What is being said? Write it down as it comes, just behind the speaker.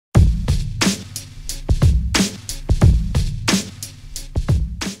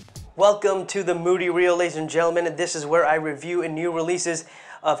Welcome to the Moody Reel, ladies and gentlemen. This is where I review new releases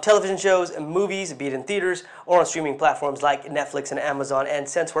of television shows and movies, be it in theaters or on streaming platforms like Netflix and Amazon. And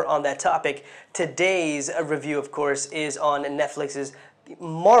since we're on that topic, today's review, of course, is on Netflix's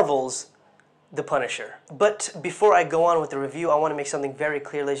Marvel's The Punisher. But before I go on with the review, I want to make something very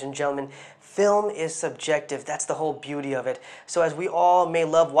clear, ladies and gentlemen. Film is subjective. That's the whole beauty of it. So as we all may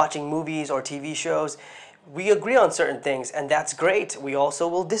love watching movies or TV shows, we agree on certain things, and that's great. We also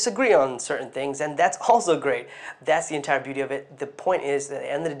will disagree on certain things, and that's also great. That's the entire beauty of it. The point is that at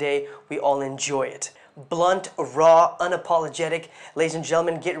the end of the day, we all enjoy it. Blunt, raw, unapologetic. Ladies and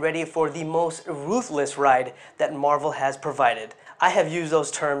gentlemen, get ready for the most ruthless ride that Marvel has provided. I have used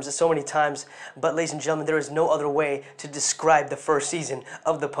those terms so many times, but ladies and gentlemen, there is no other way to describe the first season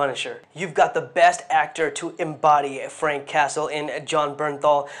of The Punisher. You've got the best actor to embody Frank Castle in Jon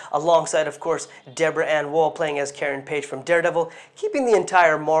Bernthal, alongside, of course, Deborah Ann Woll playing as Karen Page from Daredevil, keeping the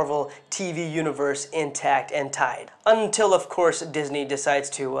entire Marvel TV universe intact and tied. Until, of course, Disney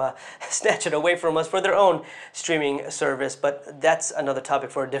decides to snatch it away from us for their own streaming service, but that's another topic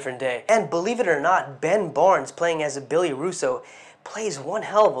for a different day. And believe it or not, Ben Barnes playing as Billy Russo plays one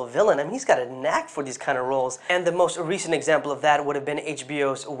hell of a villain. I mean, he's got a knack for these kind of roles. And the most recent example of that would have been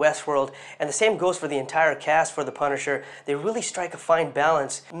HBO's Westworld. And the same goes for the entire cast for The Punisher. They really strike a fine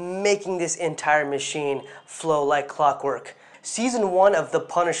balance, making this entire machine flow like clockwork. Season 1 of The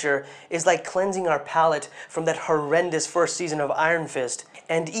Punisher is like cleansing our palate from that horrendous first season of Iron Fist.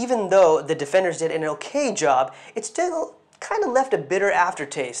 And even though the Defenders did an okay job, it still kind of left a bitter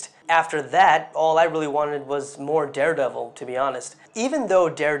aftertaste. After that, all I really wanted was more Daredevil, to be honest. Even though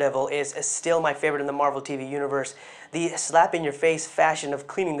Daredevil is still my favorite in the Marvel TV universe, the slap-in-your-face fashion of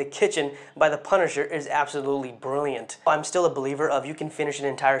cleaning the kitchen by The Punisher is absolutely brilliant. I'm still a believer of you can finish an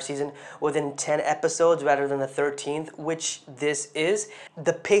entire season within 10 episodes rather than the 13th, which this is.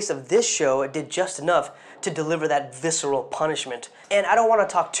 The pace of this show did just enough to deliver that visceral punishment. And I don't want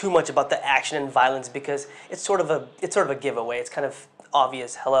to talk too much about the action and violence because it's sort of a giveaway. It's kind of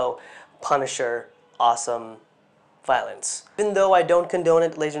obvious. Hello, Punisher, awesome violence. Even though I don't condone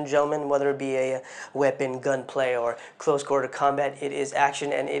it, ladies and gentlemen, whether it be a weapon, gunplay, or close quarter combat, it is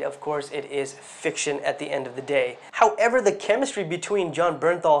action, and of course it is fiction at the end of the day. However, the chemistry between Jon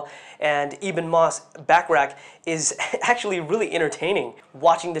Bernthal and Ebon Moss-Bachrach is actually really entertaining.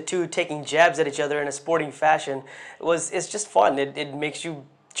 Watching the two taking jabs at each other in a sporting fashion it's just fun. It makes you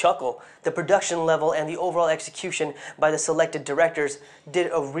chuckle. The production level and the overall execution by the selected directors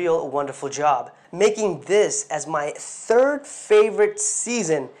did a real wonderful job, making this as my third favorite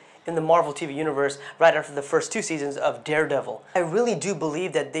season in the Marvel TV universe right after the first two seasons of Daredevil. I really do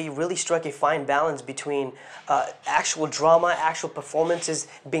believe that they really struck a fine balance between actual drama, actual performances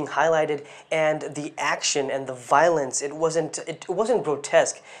being highlighted, and the action and the violence. It wasn't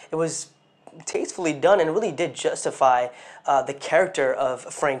grotesque. It was tastefully done and really did justify the character of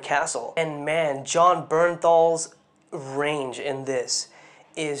Frank Castle. And man, Jon Bernthal's range in this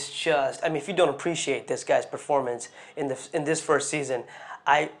is just, I mean, if you don't appreciate this guy's performance in this first season,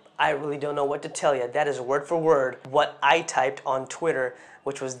 I really don't know what to tell you. That is word for word what I typed on Twitter,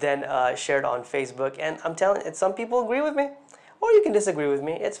 which was then shared on Facebook. And I'm telling you, some people agree with me, or you can disagree with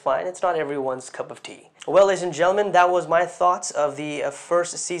me. It's fine. It's not everyone's cup of tea. Well, ladies and gentlemen, that was my thoughts of the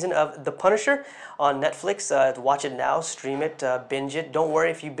first season of The Punisher on Netflix. Watch it now, stream it, binge it. Don't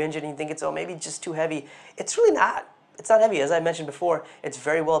worry if you binge it and you think it's, oh, maybe just too heavy. It's really not. It's not heavy. As I mentioned before, it's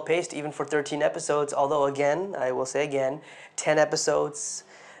very well paced, even for 13 episodes. Although, again, I will say again, 10 episodes,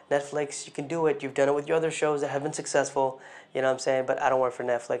 Netflix, you can do it. You've done it with your other shows that have been successful. You know what I'm saying? But I don't work for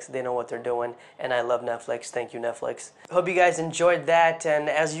Netflix. They know what they're doing. And I love Netflix. Thank you, Netflix. Hope you guys enjoyed that. And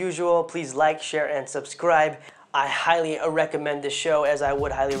as usual, please like, share, and subscribe. I highly recommend this show, as I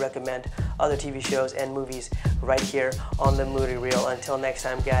would highly recommend other TV shows and movies right here on the Moody Reel. Until next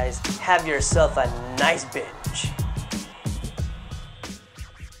time, guys, have yourself a nice binge.